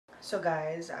So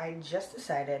guys, I just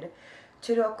decided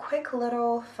to do a quick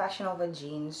little Fashion Nova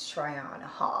jeans try on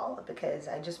haul because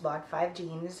I just bought 5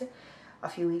 jeans. A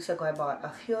few weeks ago I bought a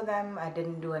few of them. I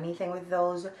didn't do anything with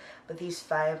those, but these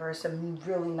 5 are some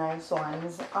really nice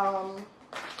ones. I'm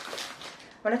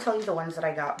going to tell you the ones that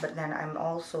I got, but then I'm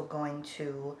also going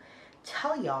to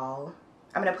tell y'all,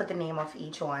 I'm going to put the name of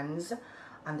each ones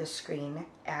on the screen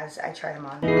as I try them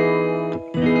on.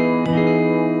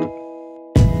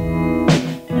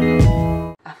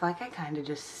 I feel like I kind of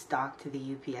just stalked the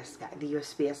UPS guy, the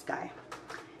USPS guy.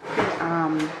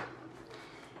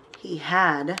 He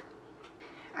had,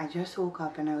 I just woke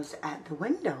up and I was at the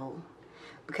window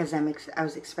because I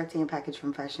was expecting a package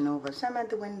from Fashion Nova. So I'm at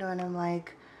the window and I'm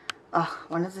like, oh,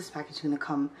 when is this package gonna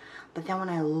come? But then when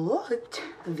I looked,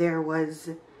 there was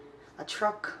a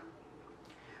truck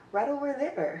right over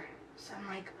there. So I'm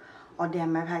like, oh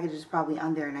damn, my package is probably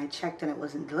on there, and I checked and it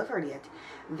wasn't delivered yet.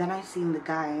 Then I seen the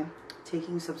guy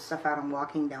taking some stuff out and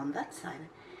walking down that side.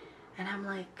 And I'm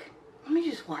like, let me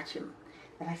just watch him.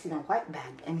 Then I seen a white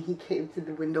bag and he came to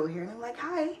the window here and I'm like,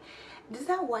 hi, is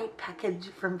that white package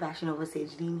from Fashion Nova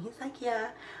Things Jadene? He's like,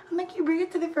 yeah. I'm like, you bring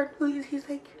it to the front, please. He's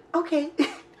like, okay.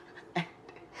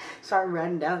 So I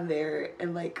ran down there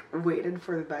and like waited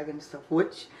for the bag and stuff,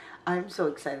 which I'm so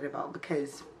excited about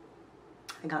because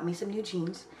I got me some new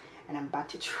jeans and I'm about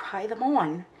to try them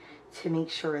on to make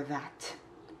sure that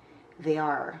they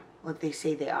are what they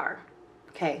say they are.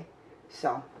 Okay,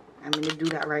 so I'm gonna do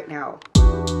that right now.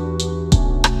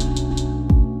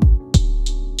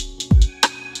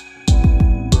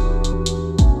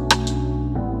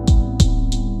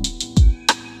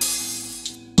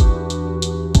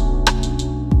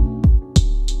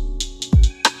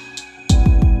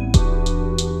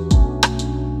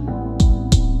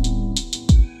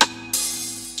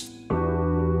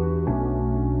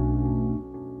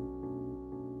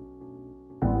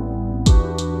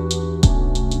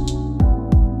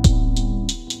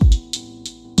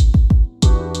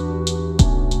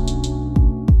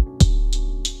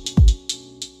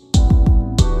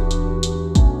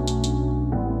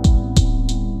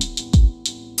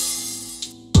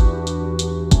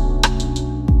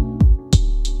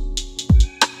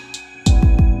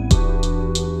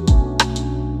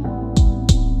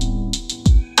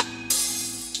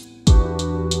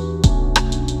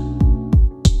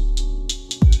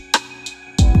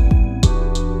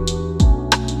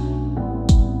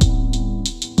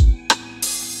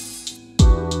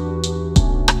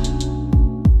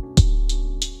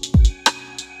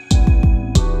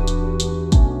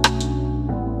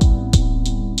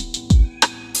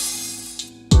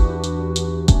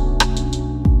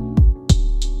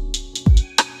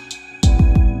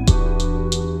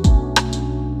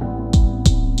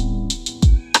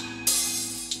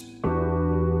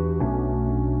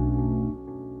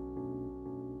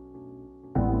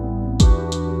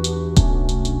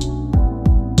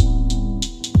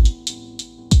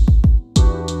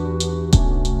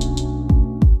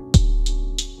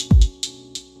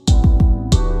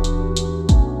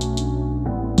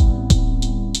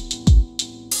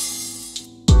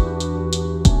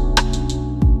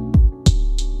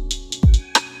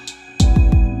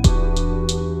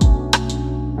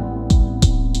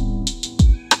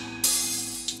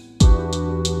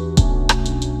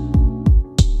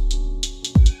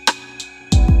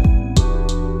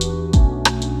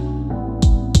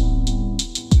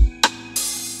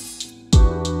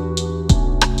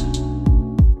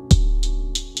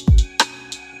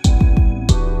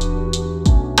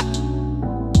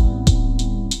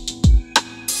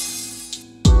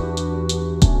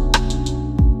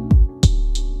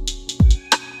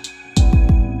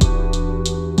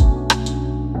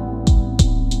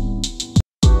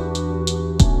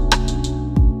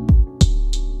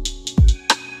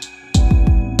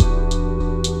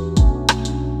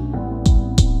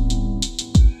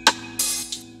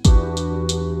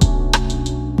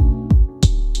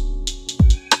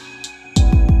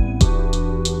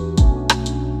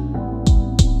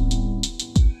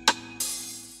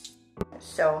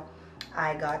 So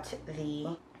I got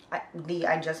the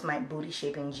I Just Might booty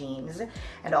shaping jeans,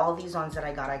 and all these ones that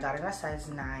I got in a size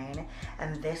 9,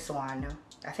 and this one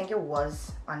I think it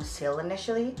was on sale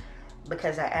initially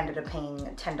because I ended up paying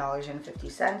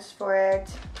 $10.50 for it,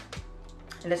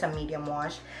 and it's a medium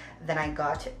wash. Then I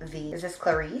got the, is this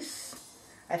Clarice?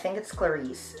 I think it's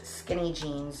Clarice skinny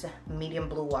jeans, medium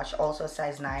blue wash, also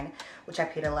size 9, which I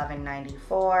paid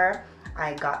 $11.94.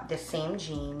 I got the same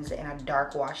jeans in a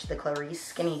dark wash, the Clarice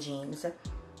skinny jeans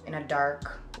in a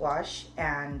dark wash,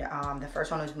 and the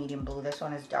first one was medium blue, this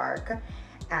one is dark,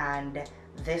 and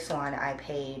this one I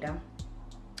paid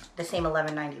the same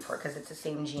 $11.94 because it's the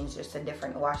same jeans, just a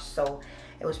different wash. So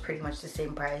it was pretty much the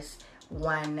same price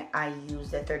when I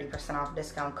used the 30% off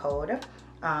discount code.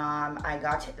 I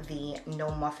got the no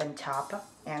muffin top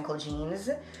ankle jeans,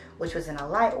 which was in a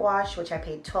light wash, which I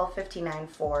paid $12.59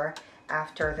 for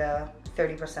after the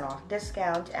 30% off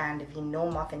discount, and the no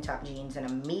muffin top jeans in a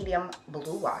medium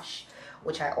blue wash,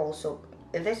 which I also,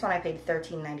 this one I paid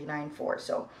 $13.99 for.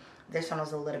 So this one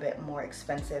was a little bit more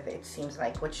expensive, it seems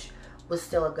like, which was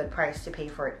still a good price to pay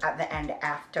for it at the end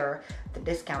after the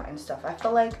discount and stuff. I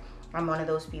feel like I'm one of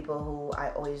those people who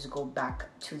I always go back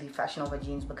to the Fashion Nova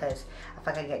jeans because I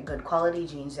feel like I get good quality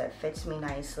jeans that fits me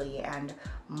nicely, and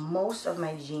most of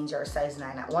my jeans are a size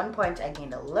 9. At one point I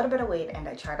gained a little bit of weight and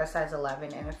I tried a size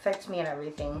 11 and it fits me and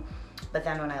everything, but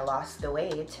then when I lost the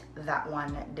weight, that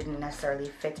one didn't necessarily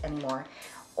fit anymore.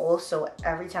 Also,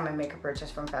 every time I make a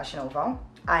purchase from Fashion Nova,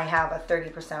 I have a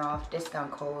 30% off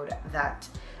discount code that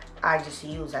I just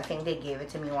use. I think they gave it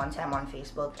to me one time on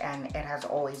Facebook and it has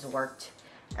always worked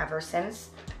ever since,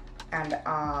 and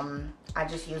I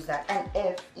just use that.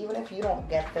 And even if you don't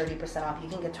get 30% off, you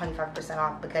can get 25%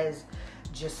 off, because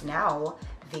just now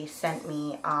they sent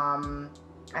me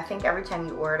I think every time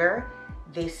you order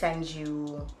they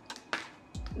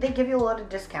give you a lot of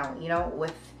discount, you know,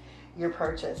 with your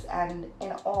purchase, and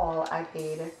in all I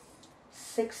paid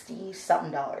 $60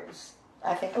 something.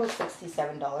 I think it was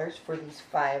 $67 for these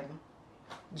 5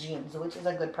 jeans, which is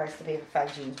a good price to pay for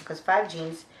 5 jeans, because 5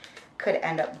 jeans could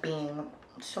end up being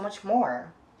so much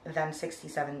more than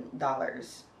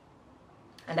 $67.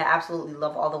 And I absolutely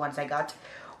love all the ones I got.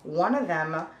 One of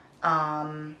them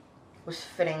was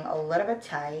fitting a little bit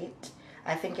tight.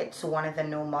 I think it's one of the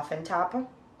no muffin top,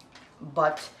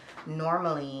 but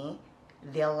normally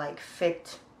they'll like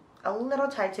fit a little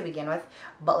tight to begin with,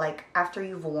 but like after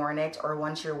you've worn it, or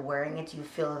once you're wearing it, you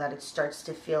feel that it starts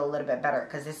to feel a little bit better,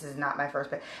 because this is not my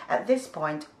first pair. At this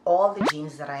point, all the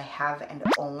jeans that I have and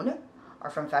own are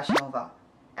from Fashion Nova,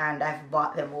 and I've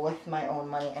bought them with my own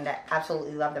money, and I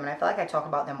absolutely love them, and I feel like I talk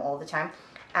about them all the time.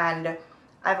 And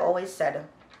I've always said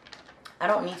I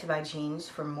don't need to buy jeans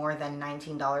for more than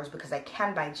 $19, because I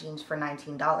can buy jeans for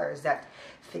 $19 that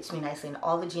fits me nicely. And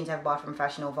all the jeans I've bought from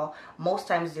Fashion Nova, most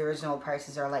times the original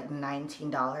prices are like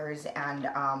 $19,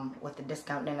 and with the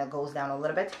discount then it goes down a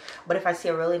little bit. But if I see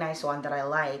a really nice one that I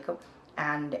like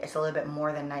and it's a little bit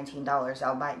more than $19,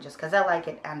 I'll buy it just because I like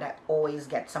it, and I always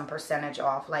get some percentage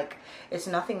off. Like, it's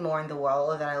nothing more in the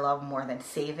world that I love more than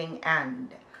saving,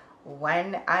 and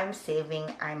when I'm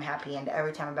saving, I'm happy. And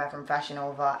every time I buy from Fashion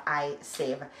Nova, I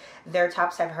save. Their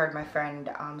tops, I've heard my friend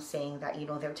saying that, you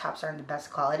know, their tops aren't the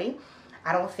best quality.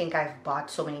 I don't think I've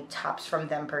bought so many tops from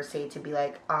them per se to be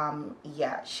like,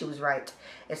 yeah, she was right,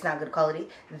 it's not good quality.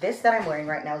 This that I'm wearing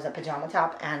right now is a pajama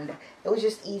top, and it was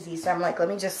just easy, so I'm like, let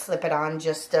me just slip it on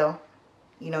just to,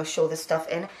 you know, show the stuff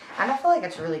in. And I feel like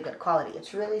it's really good quality.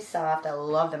 It's really soft. I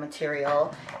love the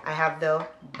material. I have the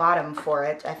bottom for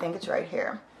it. I think it's right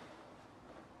here.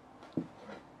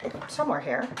 Somewhere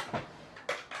here.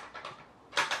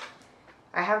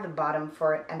 I have the bottom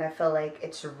for it, and I feel like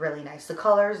it's really nice. The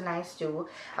color is nice too.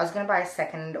 I was gonna buy a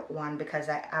second one because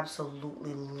I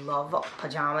absolutely love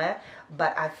pajama,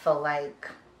 but I feel like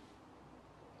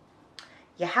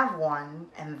you have one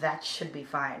and that should be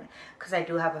fine, because I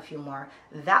do have a few more.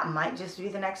 That might just be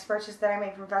the next purchase that I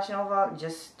make from Fashion Nova,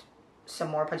 just some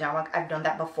more pajama. I've done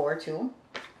that before too.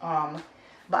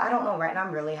 But I don't know, right now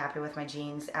I'm really happy with my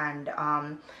jeans, and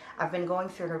I've been going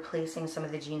through and replacing some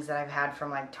of the jeans that I've had from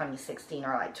like 2016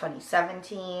 or like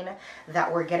 2017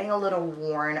 that were getting a little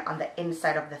worn on the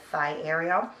inside of the thigh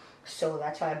area. So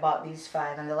that's why I bought these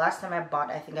 5. And the last time I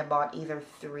bought, I think I bought either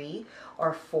 3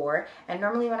 or 4. And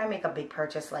normally when I make a big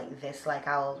purchase like this, like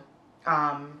I'll,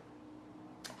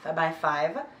 if I buy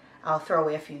 5, I'll throw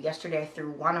away a few. Yesterday I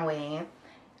threw 1 away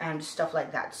and stuff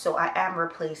like that. So I am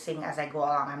replacing as I go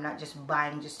along. I'm not just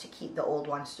buying just to keep the old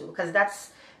ones too, because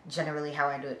that's generally how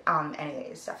I do it.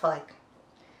 Anyways, I feel like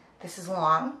this is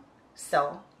long,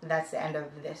 so that's the end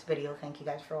of this video. Thank you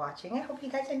guys for watching. I hope you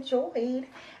guys enjoyed,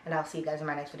 and I'll see you guys in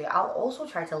my next video. I'll also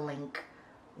try to link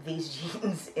these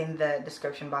jeans in the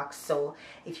description box, so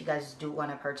if you guys do want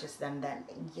to purchase them, then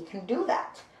you can do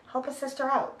that. Help a sister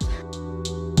out.